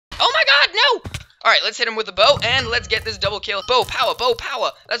Alright, let's hit him with the bow, and let's get this double kill. BoW, PoWa, BoW,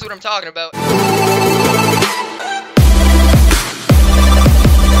 PoWa. That's what I'm talking about.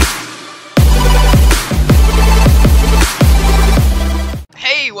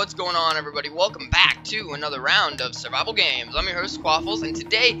 Hey, what's going on, everybody? Welcome back to another round of survival games. I'm your host, Quafflez, and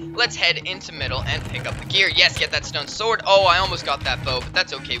today, let's head into middle and pick up the gear. Yes, get that stone sword. Oh, I almost got that bow, but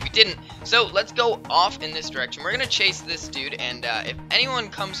that's okay, we didn't. So, let's go off in this direction. We're gonna chase this dude, and if anyone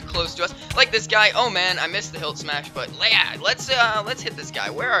comes close to us, like this guy, oh man, I missed the hilt smash, but yeah, let's hit this guy.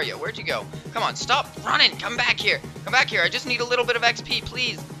 Where are you? Where'd you go? Come on, stop running. Come back here. Come back here. I just need a little bit of XP,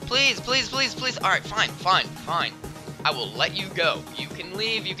 please. Please, please, please, please. Alright, fine. I will let you go. You can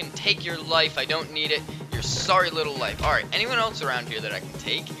leave, you can take your life, I don't need it. Your sorry little life. Alright, anyone else around here that I can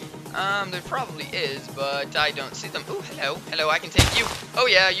take? There probably is, but I don't see them. Ooh, hello, I can take you. Oh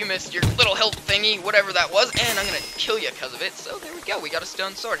yeah, you missed your little hilt thingy, whatever that was, and I'm gonna kill you because of it. So there we go, we got a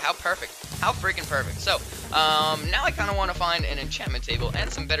stone sword. How perfect. How freaking perfect. So, now I kind of want to find an enchantment table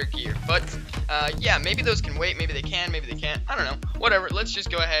and some better gear. But, yeah, maybe those can wait, maybe they can, maybe they can't. I don't know. Whatever, let's just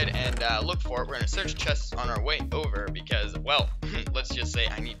go ahead and look for it. We're gonna search chests on our way over because, well, let's just say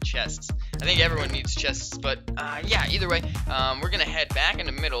I need chests. I think everyone needs chests, but, yeah, either way, we're gonna head back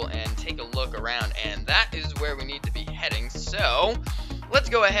into middle and take a look around, and that is where we need to be heading. So, let's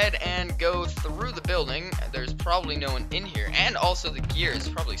go ahead and go through the building. There's probably no one in here, and also the gear is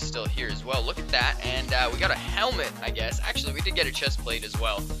probably still here as well. Look at that, and we got a helmet, I guess. Actually, we did get a chest plate as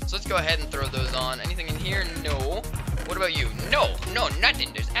well. So let's go ahead and throw those on. Anything in here? No. What about you? No,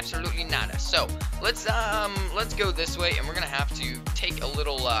 nothing. There's absolutely nada. So let's go this way, and we're gonna have to take a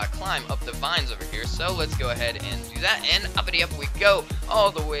little climb up the vines over here. So let's go ahead and do that, and uppity up we go,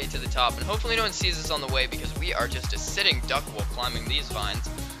 all the way to the top. And hopefully no one sees us on the way because we are just a sitting duck while climbing these vines.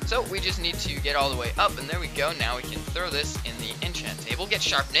 So we just need to get all the way up, and there we go. Now we can throw this in the enchant table. Get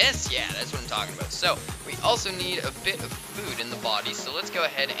sharpness. Yeah, that's what I'm talking about. So we also need a bit of food in the body. So let's go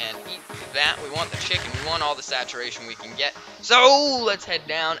ahead and eat that. We want the chicken. We want all the saturation we can get. So let's head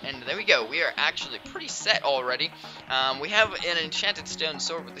down, and there we go. We are actually pretty set already. We have an enchanted stone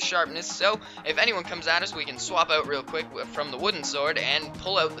sword with the sharpness. So if anyone comes at us, we can swap out real quick from the wooden sword and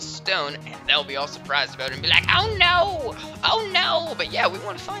pull out the stone, and they'll be all surprised about it and be like, oh no, oh no. But yeah, we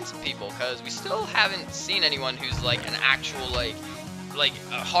want to find some people because we still haven't seen anyone who's like an actual like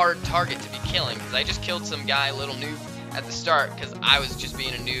a hard target to be killing, because I just killed some guy, little noob, at the start because I was just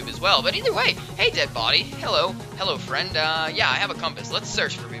being a noob as well. But either way, hey dead body, hello friend. Yeah, I have a compass. Let's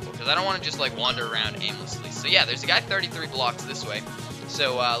search for people because I don't want to just like wander around aimlessly. So yeah, there's a guy 33 blocks this way.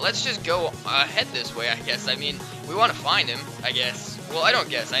 So let's just go ahead this way, I guess. I mean, we want to find him, I guess. Well, I don't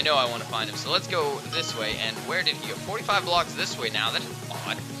guess. I know I want to find him. So let's go this way. And where did he go? 45 blocks this way now. That is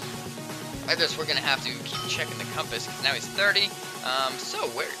odd. I guess we're going to have to keep checking the compass because now he's 30. So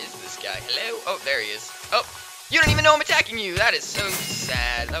where is this guy? Hello? Oh, there he is. Oh, you don't even know I'm attacking you. That is so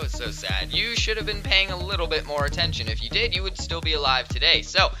sad. That was so sad. You should have been paying a little bit more attention. If you did, you would still be alive today.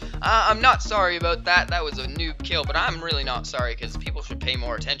 So, I'm not sorry about that. That was a noob kill, but I'm really not sorry because people should pay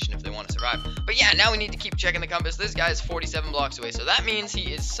more attention if they want to survive. But yeah, now we need to keep checking the compass. This guy is 47 blocks away, so that means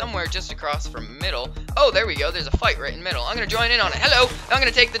he is somewhere just across from middle. Oh, there we go. There's a fight right in middle. I'm going to join in on it. Hello. I'm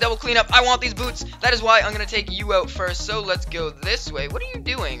going to take the double cleanup. I want these boots. That is why I'm going to take you out first. So let's go this way. What are you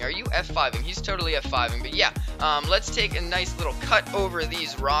doing? Are you F5ing? He's totally F5ing, but yeah. Let's take a nice little cut over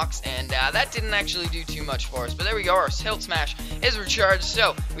these rocks, and that didn't actually do too much for us, but there we go. Our hilt smash is recharged,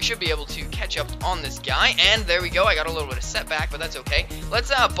 so we should be able to catch up on this guy, and there we go. I got a little bit of setback, but that's okay.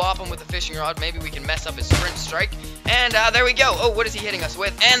 Let's bop him with a fishing rod. Maybe we can mess up his sprint strike, and there we go. Oh, what is he hitting us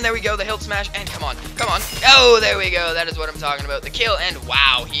with? And there we go, the hilt smash, and come on. Oh, there we go. That is what I'm talking about. The kill, and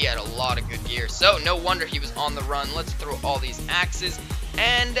wow, he had a lot of good gear, so no wonder he was on the run. Let's throw all these axes.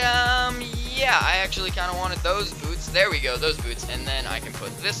 And, yeah, I actually kind of wanted those boots. There we go, those boots. And then I can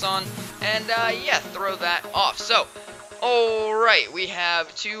put this on. And, yeah, throw that off. So, alright, we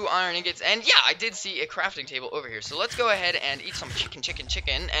have 2 iron ingots. And, yeah, I did see a crafting table over here. So let's go ahead and eat some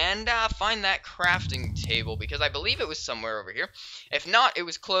chicken, and find that crafting table, because I believe it was somewhere over here. If not, it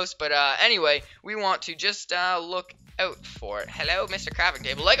was close. But, anyway, we want to just, look out for it. Hello, Mr. Crafting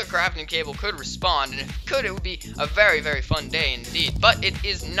Table. Like a crafting table could respond, and if it could, it would be a very, very fun day indeed. But it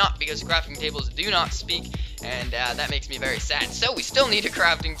is not, because crafting tables do not speak, and that makes me very sad. So we still need a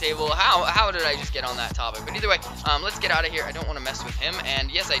crafting table. How did I just get on that topic? But either way, let's get out of here. I don't want to mess with him,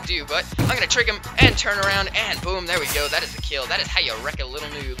 and yes, I do, but I'm gonna trick him and turn around, and boom, there we go. That is the kill. That is how you wreck a little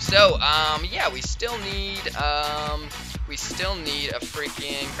noob. So, yeah, we still need we still need a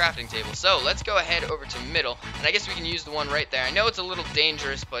freaking crafting table. So let's go ahead over to middle, and I guess we can use the one right there. I know it's a little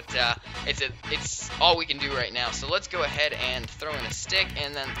dangerous, but it's all we can do right now. So let's go ahead and throw in a stick,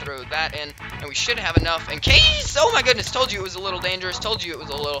 and then throw that in, and we should have enough in case. Oh my goodness, told you it was a little dangerous, told you it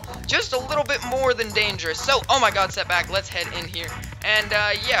was just a little bit more than dangerous. So, oh my god, setback, let's head in here, and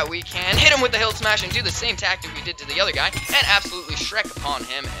yeah, we can hit him with the hill smash and do the same tactic we did to the other guy, and absolutely Shrek upon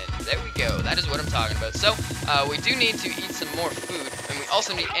him, and there we go. That is what I'm talking about. So, we do need to eat some more food, and we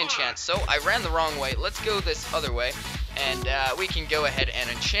also need enchants. So, I ran the wrong way. Let's go this other way, and we can go ahead and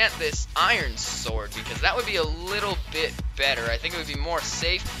enchant this iron sword, because that would be a little bit better. I think it would be more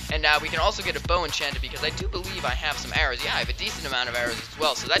safe, and we can also get a bow enchanted, because I do believe I have some arrows. Yeah, I have a decent amount of arrows as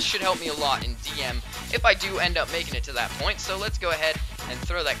well, so that should help me a lot in DM if I do end up making it to that point. So let's go ahead and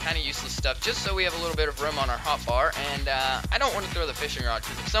throw that kind of useless stuff, just so we have a little bit of room on our hotbar, and I don't want to throw the fishing rod,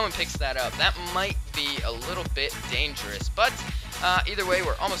 because if someone picks that up, that might be a little bit dangerous, but either way,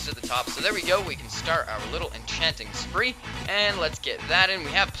 we're almost at the top, so there we go. We can start our little enchanting spree, and let's get that in.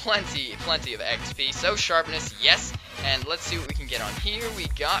 We have plenty of XP, so sharpness, yes, and let's see what we can get on here. We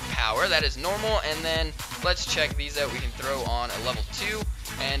got power, that is normal, and then let's check these out. We can throw on a level 2,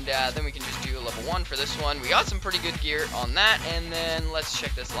 and then we can just do a level 1 for this one. We got some pretty good gear on that, and then let's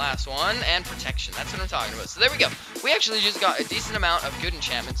check this last one, and protection, that's what I'm talking about. So there we go. We actually just got a decent amount of good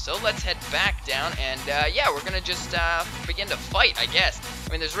enchantments, so let's head back down, and yeah, we're gonna just begin to fight, I guess.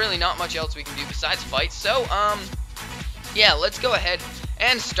 I mean, there's really not much else we can do besides fight, so yeah, let's go ahead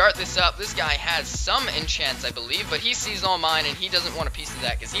and start this up. This guy has some enchants, I believe, but he sees all mine, and he doesn't want a piece of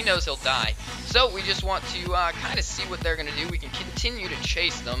that because he knows he'll die. So we just want to kind of see what they're going to do. We can continue to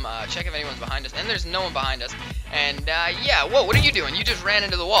chase them, check if anyone's behind us, and there's no one behind us. And yeah, whoa, what are you doing? You just ran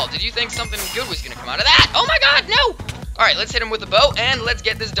into the wall. Did you think something good was going to come out of that? Oh my god, no! Alright, let's hit him with the bow, and let's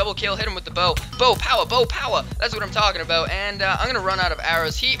get this double kill. Hit him with the bow. Bow power, bow power. That's what I'm talking about. And I'm going to run out of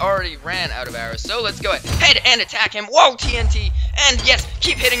arrows. He already ran out of arrows. So let's go ahead and attack him. Whoa, TNT. And yes,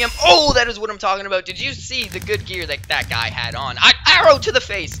 keep hitting him. Oh, that is what I'm talking about. Did you see the good gear that that guy had on? Arrow to the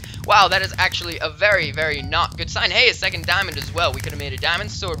face. Wow, that is actually a very, very not good sign. Hey, a second diamond as well. We could have made a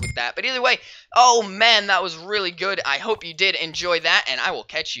diamond sword with that. But either way, oh man, that was really good. I hope you did enjoy that, and I will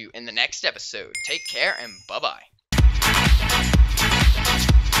catch you in the next episode. Take care, and bye-bye.